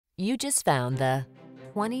You just found the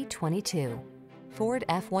 2022 Ford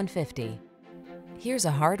F-150. Here's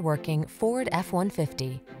a hard-working Ford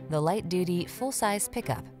F-150, the light-duty, full-size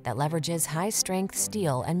pickup that leverages high-strength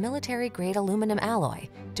steel and military-grade aluminum alloy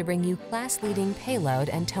to bring you class-leading payload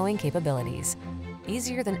and towing capabilities.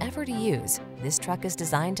 Easier than ever to use, this truck is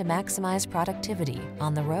designed to maximize productivity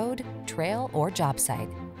on the road, trail, or job site.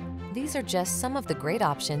 These are just some of the great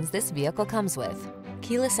options this vehicle comes with: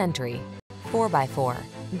 keyless entry, 4x4,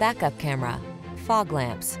 backup camera, fog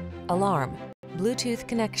lamps, alarm, Bluetooth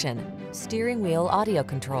connection, steering wheel audio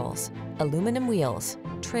controls, aluminum wheels,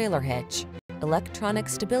 trailer hitch, electronic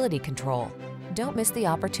stability control. Don't miss the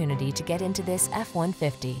opportunity to get into this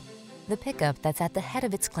F-150, the pickup that's at the head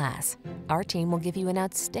of its class. Our team will give you an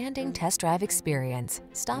outstanding test drive experience.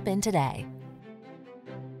 Stop in today.